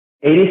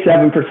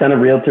87% of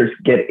realtors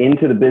get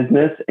into the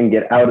business and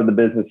get out of the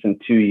business in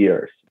 2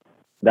 years.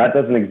 That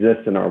doesn't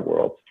exist in our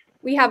world.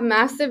 We have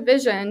massive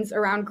visions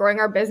around growing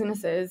our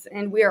businesses,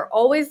 and we are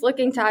always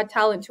looking to add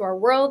talent to our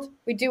world.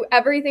 We do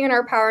everything in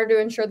our power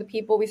to ensure the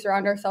people we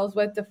surround ourselves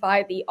with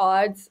defy the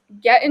odds,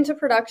 get into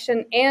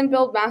production, and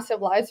build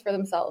massive lives for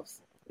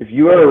themselves. If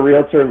you are a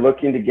realtor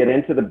looking to get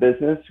into the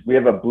business, we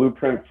have a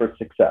blueprint for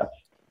success.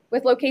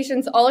 With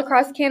locations all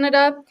across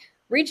Canada,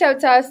 reach out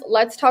to us.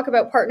 Let's talk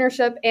about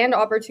partnership and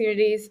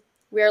opportunities.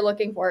 We are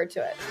looking forward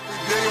to it.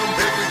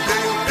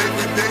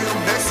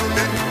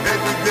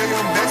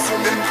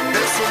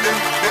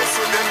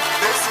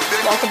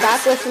 Welcome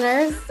back,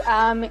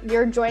 listeners.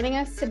 You're joining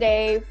us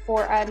today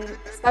for a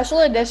special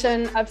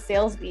edition of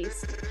Sales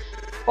Beast.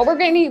 What we're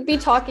going to be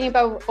talking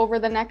about over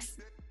the next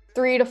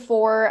 3 to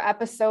 4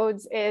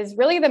 episodes is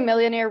really the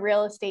millionaire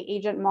real estate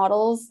agent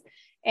models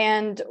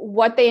and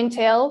what they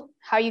entail,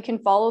 how you can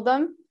follow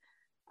them.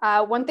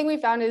 One thing we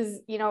found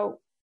is,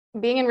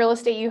 being in real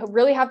estate, you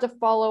really have to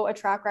follow a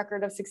track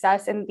record of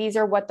success. And these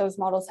are what those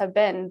models have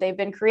been. They've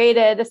been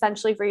created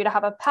essentially for you to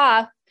have a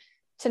path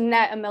to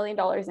net $1 million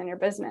in your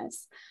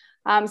business.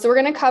 So we're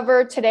going to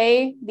cover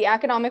today the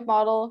economic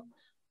model.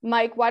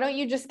 Mike, why don't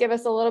you just give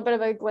us a little bit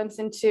of a glimpse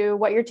into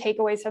what your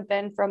takeaways have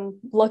been from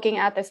looking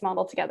at this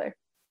model together?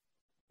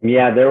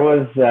 Yeah,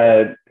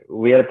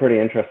 we had a pretty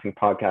interesting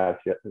podcast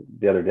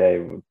the other day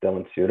with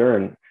Dylan Suter,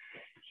 and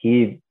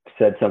he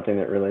said something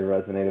that really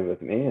resonated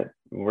with me.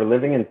 We're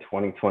living in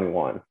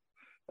 2021.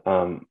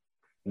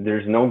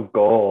 There's no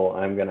goal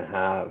I'm going to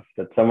have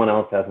that someone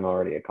else hasn't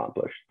already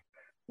accomplished.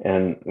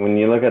 And when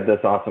you look at this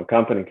awesome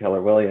company,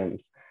 Keller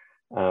Williams,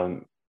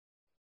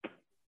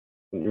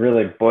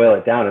 really boil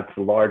it down, it's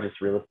the largest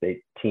real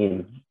estate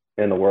team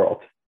in the world.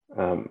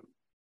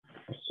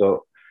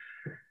 So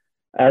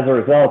as a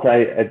result,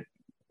 I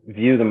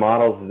view the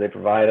models that they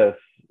provide us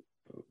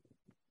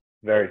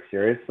very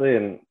seriously.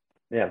 And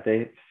yeah, if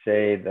they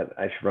say that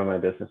I should run my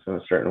business in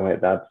a certain way,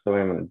 that's the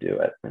way I'm going to do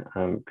it.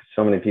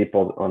 So many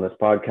people on this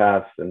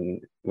podcast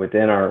and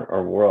within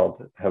our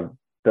world have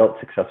built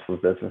successful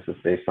businesses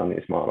based on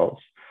these models.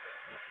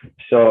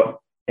 So,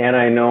 and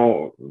I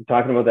know,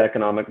 talking about the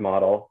economic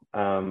model,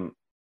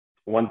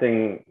 one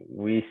thing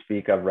we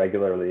speak of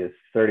regularly is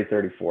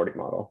 30-30-40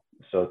 model.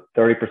 So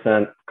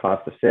 30%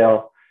 cost of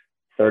sale,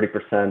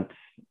 30%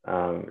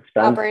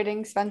 operating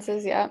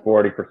expenses,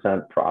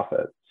 40%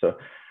 profit. So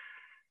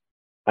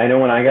I know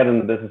when I got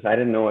into the business, I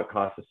didn't know what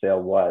cost of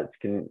sale was.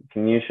 Can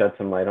you shed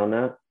some light on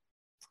that?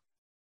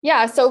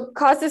 Yeah. So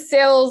cost of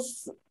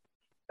sales,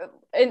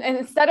 and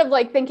instead of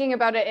like thinking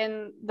about it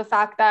in the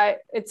fact that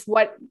it's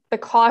what the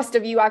cost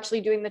of you actually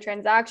doing the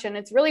transaction,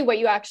 it's really what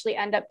you actually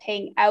end up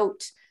paying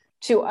out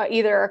to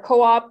either a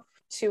co-op,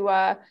 to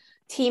a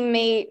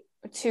teammate,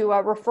 to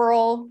a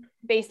referral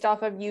based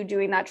off of you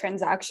doing that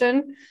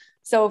transaction.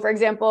 So for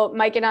example,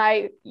 Mike and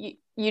I,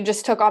 you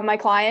just took on my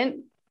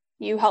client.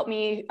 You helped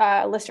me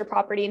list your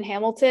property in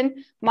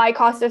Hamilton. My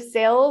cost of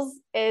sales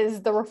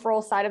is the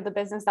referral side of the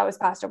business that was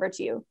passed over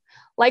to you.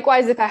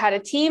 Likewise, if I had a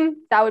team,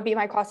 that would be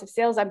my cost of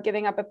sales. I'm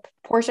giving up a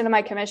portion of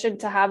my commission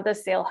to have the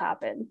sale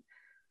happen.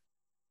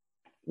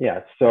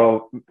 Yeah.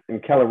 So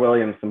in Keller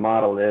Williams, the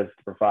model is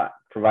to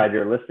provide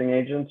your listing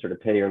agents, or to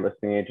pay your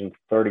listing agents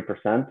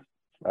 30%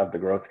 of the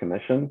gross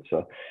commission.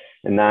 So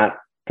in that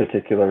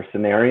particular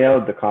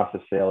scenario, the cost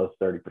of sale is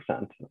 30%.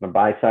 In a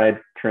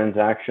buy-side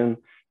transaction,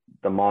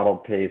 the model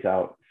pays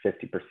out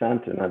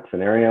 50%. In that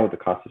scenario, the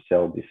cost of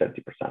sale would be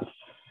 50%.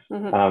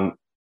 Mm-hmm.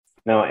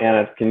 Now,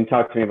 Anna, can you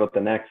talk to me about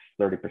the next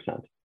 30%?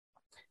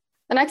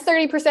 The next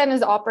 30%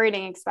 is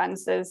operating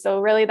expenses. So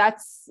really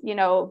that's,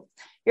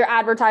 your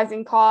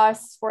advertising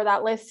costs for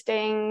that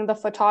listing, the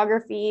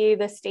photography,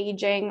 the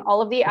staging,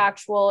 all of the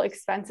actual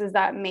expenses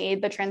that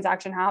made the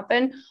transaction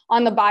happen.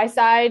 On the buy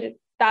side,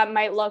 that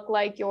might look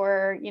like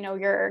your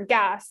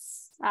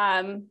gas,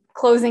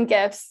 closing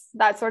gifts,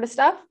 that sort of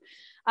stuff.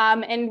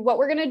 And what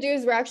we're going to do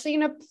is we're actually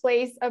going to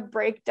place a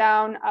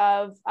breakdown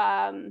of,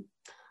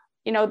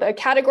 the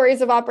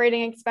categories of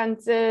operating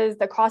expenses,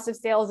 the cost of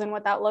sales and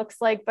what that looks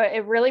like. But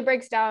it really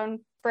breaks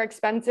down for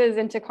expenses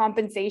into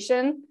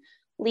compensation,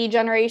 lead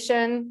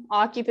generation,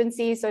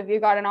 occupancy. So if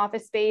you've got an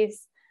office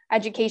space,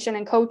 education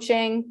and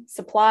coaching,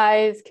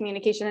 supplies,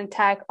 communication and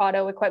tech,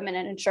 auto, equipment,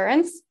 and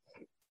insurance.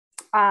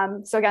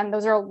 So again,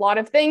 those are a lot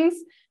of things.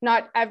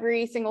 Not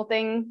every single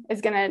thing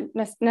is going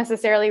to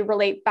necessarily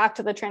relate back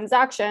to the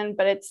transaction,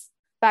 but it's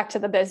back to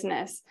the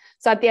business.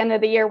 So at the end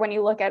of the year, when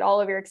you look at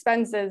all of your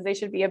expenses, they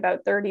should be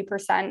about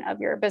 30% of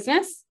your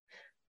business.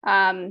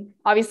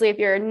 Obviously, if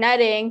you're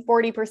netting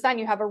 40%,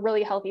 you have a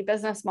really healthy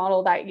business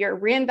model that you're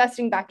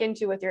reinvesting back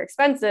into with your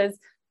expenses,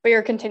 but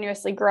you're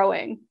continuously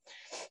growing.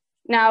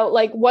 Now,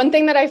 like one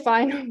thing that I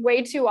find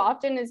way too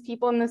often is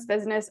people in this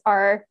business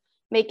are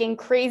making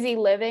crazy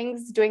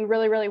livings, doing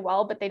really, really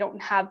well, but they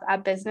don't have a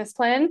business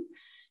plan.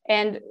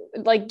 And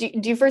like, do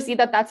you foresee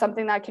that that's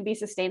something that can be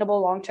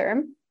sustainable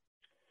long-term?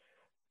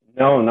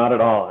 No, not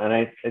at all. And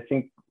I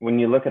think when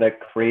you look at a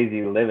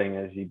crazy living,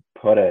 as you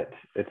put it,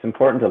 it's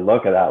important to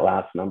look at that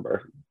last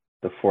number,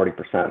 the 40%,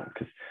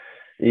 because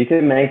You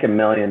can make $1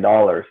 million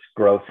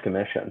gross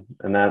commission,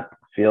 and that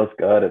feels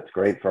good. It's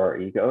great for our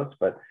egos,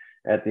 but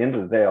at the end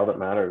of the day, all that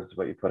matters is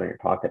what you put in your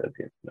pocket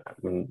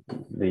when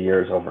the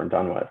year is over and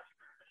done with.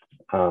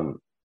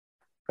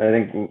 I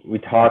think we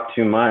talk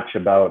too much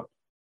about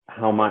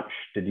how much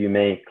did you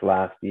make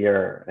last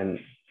year, and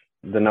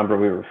the number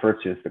we refer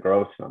to is the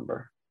gross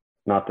number,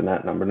 not the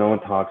net number. No one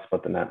talks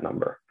about the net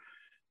number.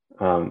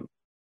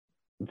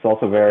 It's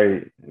also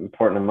very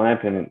important, in my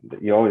opinion,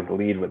 that you always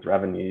lead with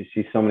revenue. You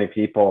see so many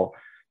people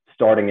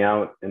starting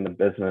out in the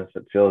business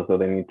that feel as though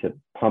they need to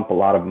pump a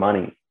lot of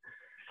money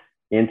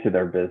into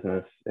their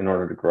business in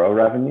order to grow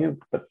revenue,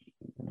 but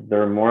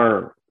there are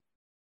more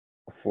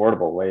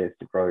affordable ways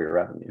to grow your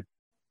revenue.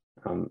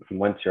 And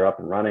once you're up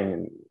and running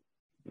and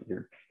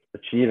you're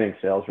achieving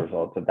sales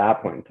results, at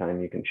that point in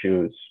time, you can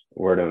choose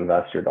where to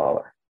invest your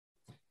dollar.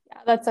 Yeah,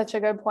 that's such a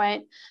good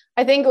point.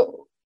 I think,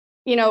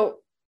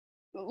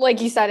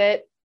 like you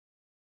said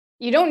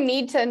you don't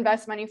need to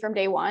invest money from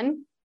day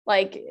one.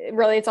 Like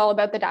really, it's all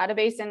about the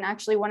database. And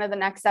actually one of the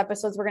next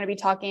episodes, we're going to be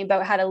talking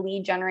about how to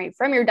lead generate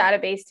from your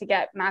database to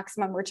get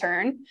maximum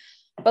return.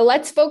 But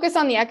let's focus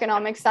on the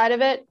economic side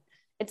of it.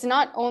 It's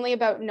not only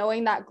about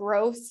knowing that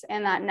gross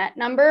and that net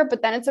number,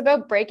 but then it's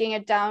about breaking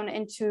it down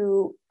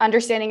into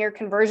understanding your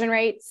conversion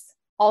rates,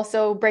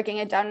 also breaking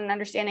it down and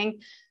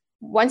understanding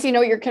once you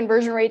know your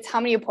conversion rates, how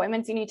many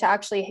appointments you need to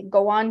actually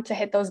go on to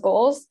hit those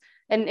goals.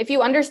 And if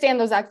you understand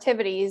those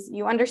activities,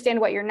 you understand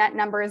what your net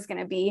number is going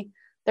to be,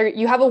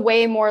 you have a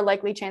way more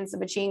likely chance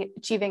of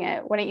achieving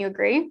it. Wouldn't you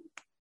agree?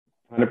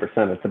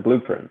 100%. It's a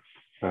blueprint.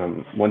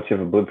 Once you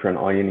have a blueprint,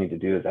 all you need to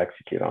do is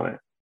execute on it.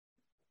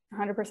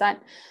 100%.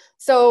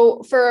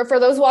 So for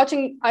those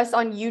watching us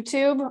on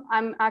YouTube,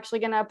 I'm actually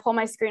going to pull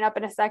my screen up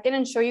in a second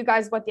and show you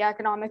guys what the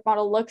economic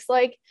model looks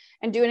like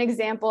and do an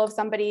example of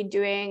somebody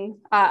doing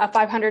a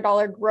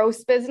 $500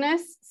 gross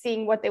business,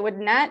 seeing what they would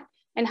net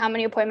and how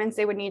many appointments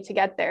they would need to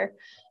get there.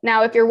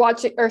 Now, if you're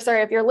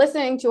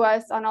listening to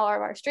us on all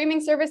of our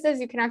streaming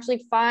services, you can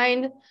actually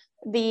find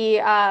the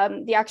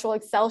actual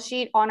Excel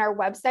sheet on our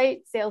website,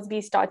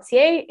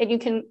 salesbeast.ca, and you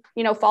can,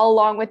 follow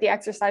along with the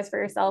exercise for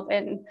yourself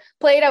and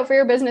play it out for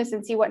your business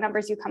and see what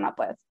numbers you come up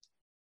with.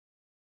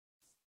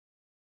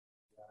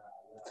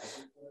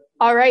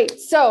 All right,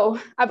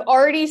 so I've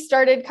already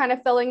started kind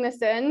of filling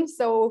this in.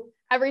 So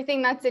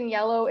everything that's in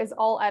yellow is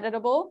all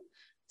editable.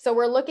 So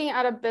we're looking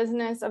at a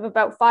business of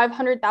about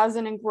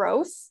 500,000 in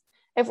gross.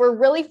 If we're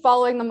really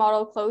following the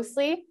model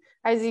closely,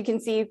 as you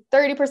can see,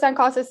 30%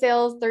 cost of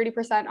sales,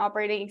 30%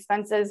 operating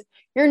expenses,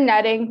 you're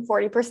netting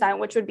 40%,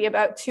 which would be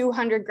about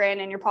 200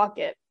 grand in your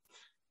pocket.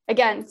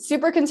 Again,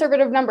 super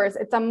conservative numbers.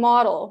 It's a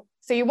model.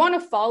 So you want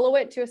to follow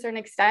it to a certain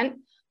extent,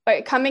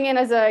 but coming in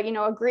as a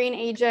green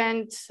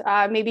agent,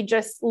 maybe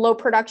just low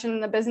production in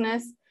the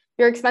business,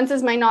 your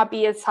expenses might not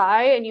be as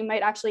high and you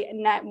might actually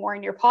net more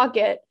in your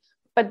pocket,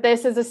 but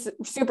this is a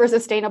super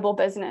sustainable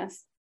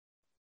business.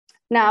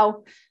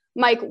 Now,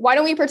 Mike, why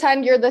don't we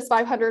pretend you're this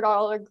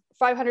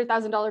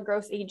 $500,000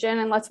 gross agent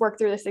and let's work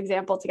through this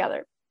example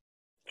together.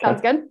 Sounds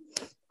good?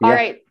 Yeah. All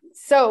right.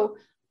 So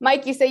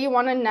Mike, you say you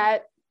want to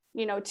net,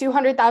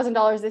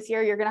 $200,000 this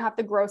year. You're going to have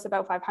to gross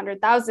about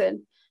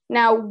 500,000.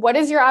 Now, what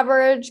is your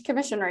average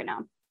commission right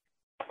now?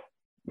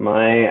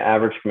 My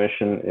average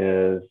commission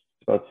is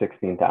about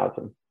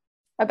 16,000.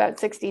 About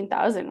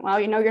 16,000. Wow,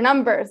 you know your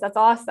numbers. That's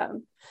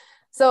awesome.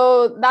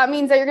 So that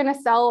means that you're going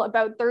to sell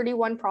about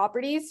 31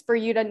 properties for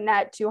you to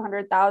net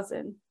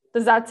 200,000.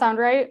 Does that sound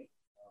right?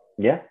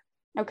 Yeah.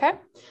 Okay.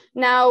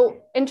 Now,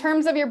 in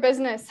terms of your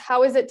business,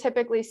 how is it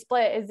typically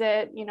split? Is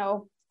it,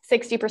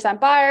 60%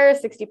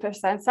 buyers,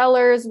 60%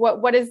 sellers?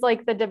 What is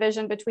like the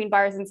division between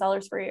buyers and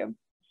sellers for you?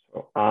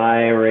 So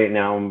right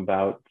now I'm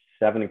about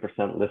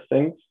 70%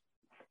 listings,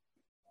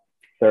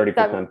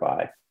 30%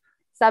 buy.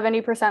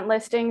 70%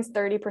 listings,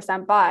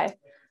 30% buy.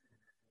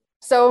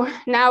 So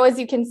now, as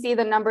you can see,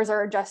 the numbers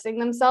are adjusting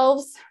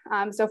themselves.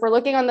 So if we're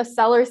looking on the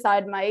seller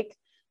side, Mike,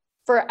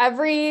 for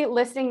every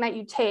listing that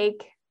you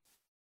take,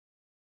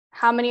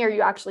 how many are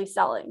you actually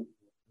selling?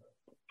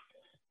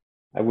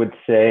 I would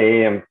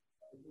say I'm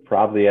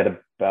probably at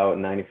about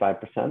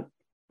 95%.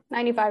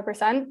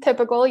 95%,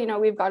 typical.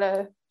 We've got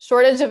a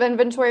shortage of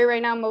inventory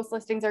right now. Most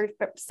listings are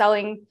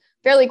selling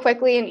fairly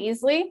quickly and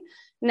easily.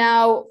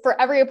 Now, for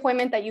every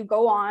appointment that you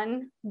go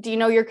on, do you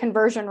know your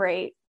conversion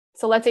rate?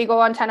 So let's say you go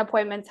on 10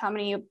 appointments. How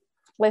many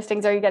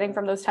listings are you getting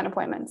from those 10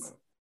 appointments?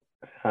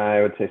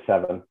 I would say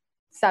 7%.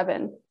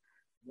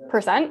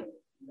 7%?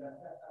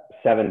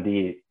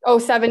 70. Oh,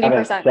 70%. 7 out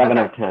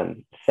of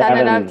 10.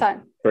 7 out of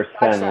 10.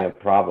 Percent of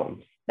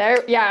problems.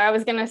 Yeah, I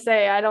was going to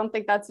say, I don't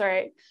think that's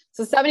right.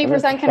 So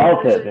 70% I'm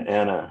insulted,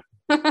 Anna.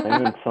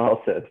 I'm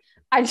insulted.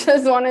 I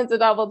just wanted to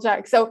double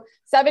check. So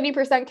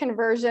 70%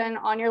 conversion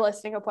on your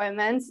listing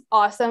appointments.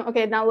 Awesome.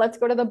 Okay, now let's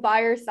go to the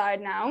buyer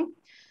side now.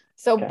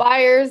 So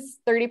buyers,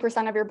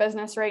 30% of your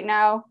business right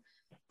now.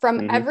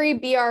 From every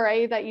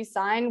BRA that you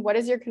sign, what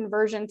is your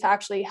conversion to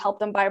actually help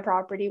them buy a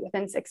property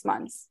within 6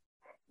 months?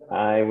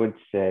 I would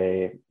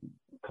say,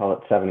 call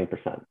it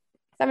 70%.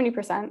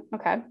 70%,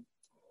 okay.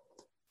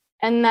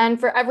 And then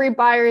for every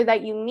buyer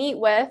that you meet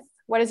with,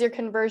 what is your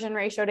conversion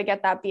ratio to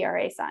get that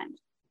BRA signed?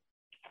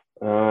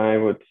 I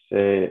would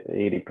say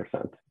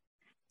 80%.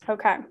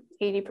 Okay,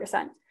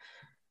 80%.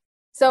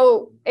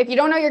 So if you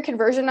don't know your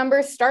conversion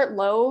numbers, start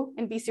low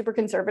and be super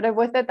conservative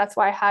with it. That's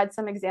why I had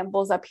some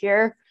examples up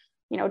here,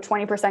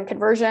 20%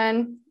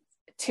 conversion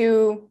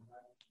to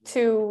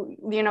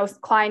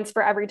clients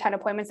for every 10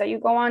 appointments that you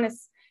go on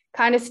is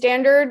kind of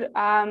standard.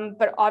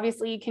 But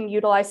obviously you can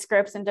utilize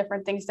scripts and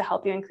different things to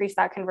help you increase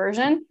that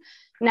conversion.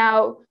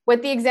 Now,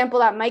 with the example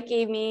that Mike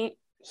gave me,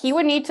 he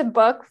would need to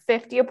book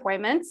 50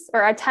 appointments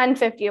or attend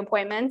 50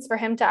 appointments for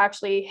him to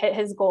actually hit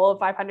his goal of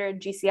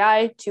 500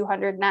 GCI,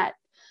 200 net.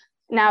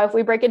 Now, if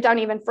we break it down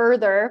even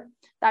further,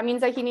 that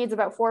means that he needs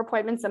about 4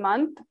 appointments a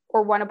month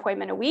or 1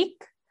 appointment a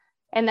week.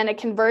 And then it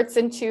converts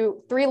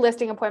into 3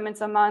 listing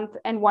appointments a month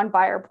and 1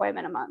 buyer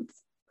appointment a month.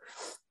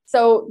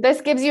 So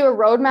this gives you a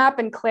roadmap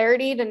and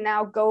clarity to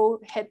now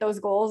go hit those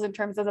goals in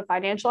terms of the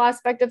financial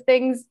aspect of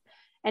things.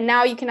 And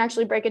now you can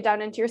actually break it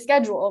down into your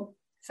schedule.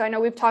 So I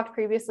know we've talked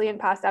previously in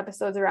past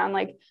episodes around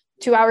like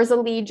 2 hours of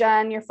lead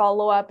gen, your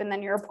follow-up, and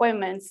then your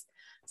appointments.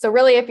 So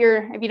really, if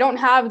you don't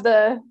have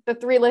the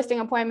 3 listing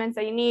appointments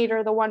that you need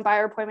or the 1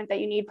 buyer appointment that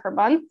you need per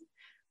month,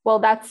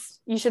 well,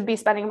 you should be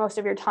spending most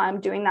of your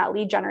time doing that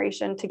lead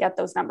generation to get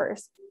those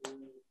numbers.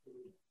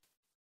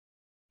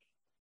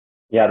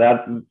 Yeah,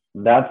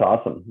 that's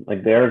awesome.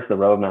 Like there's the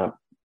roadmap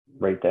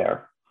right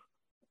there.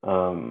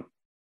 I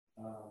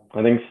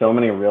think so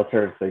many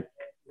realtors,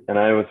 and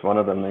I was one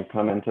of them, they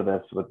come into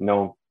this with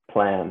no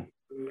plan.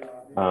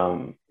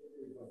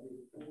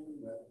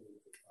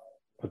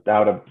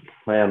 Without a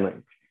plan, like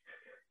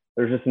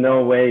there's just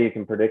no way you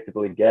can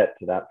predictably get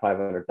to that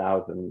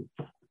 500,000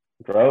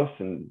 gross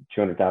and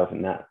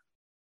 200,000 net.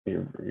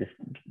 You're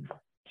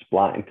just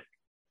blind.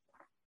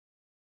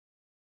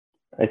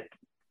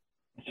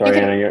 Sorry,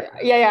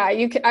 Anna.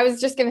 You can, I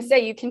was just going to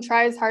say, you can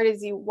try as hard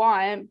as you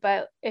want,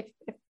 but if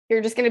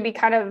you're just going to be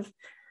kind of,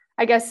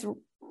 I guess,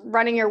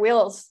 running your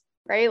wheels,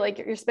 right? Like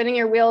you're spinning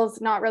your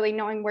wheels, not really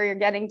knowing where you're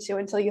getting to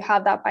until you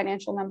have that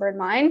financial number in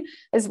mind,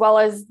 as well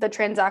as the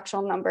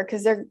transactional number,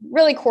 because they're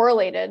really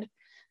correlated.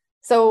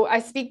 So I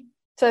speak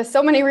to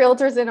so many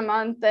realtors in a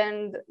month,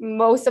 and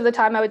most of the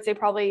time, I would say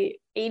probably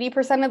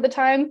 80% of the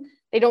time,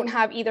 they don't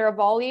have either a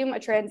volume, a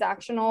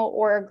transactional,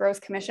 or a gross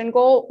commission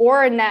goal,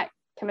 or a net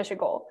commission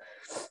goal.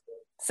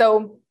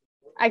 So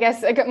I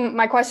guess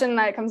my question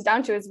that it comes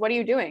down to is, what are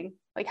you doing?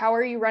 Like, how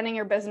are you running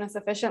your business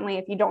efficiently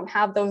if you don't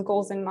have those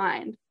goals in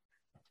mind?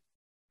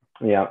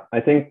 Yeah, I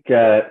think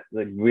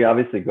we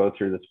obviously go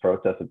through this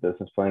process of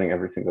business planning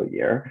every single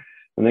year.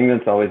 The thing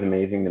that's always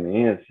amazing to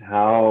me is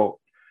how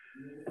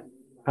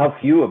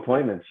few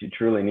appointments you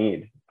truly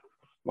need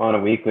on a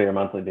weekly or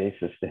monthly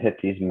basis to hit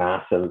these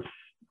massive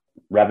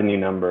revenue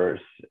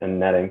numbers and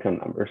net income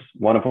numbers.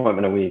 1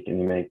 appointment a week and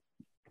you make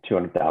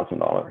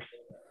 $200,000.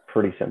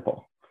 Pretty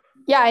simple.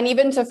 Yeah. And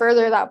even to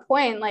further that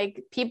point,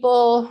 like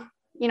people,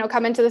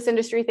 come into this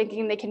industry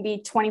thinking they can be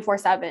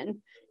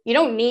 24/7. You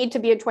don't need to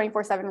be a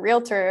 24/7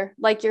 realtor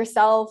like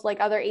yourself, like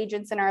other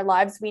agents in our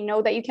lives. We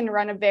know that you can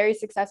run a very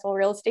successful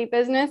real estate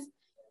business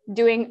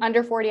doing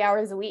under 40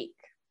 hours a week.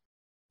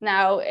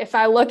 Now, if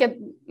I look at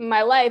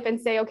my life and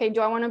say, okay,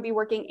 do I want to be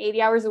working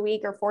 80 hours a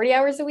week or 40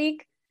 hours a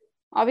week?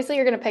 Obviously,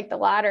 you're going to pick the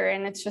latter,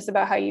 and it's just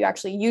about how you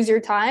actually use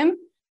your time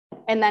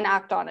and then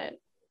act on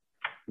it.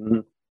 Mm-hmm.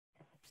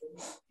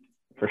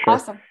 For sure.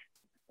 Awesome.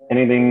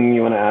 Anything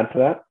you want to add to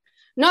that?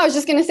 No, I was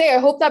just going to say, I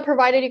hope that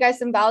provided you guys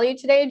some value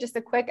today. Just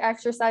a quick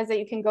exercise that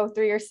you can go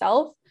through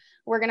yourself.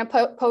 We're going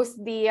to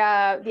post the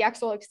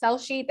actual Excel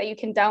sheet that you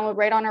can download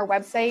right on our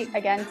website.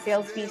 Again,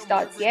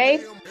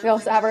 salesbeast.ca. We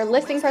also have our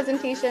listing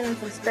presentation and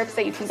some scripts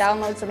that you can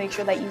download. So make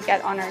sure that you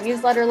get on our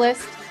newsletter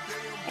list,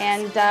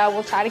 and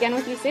we'll chat again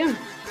with you soon.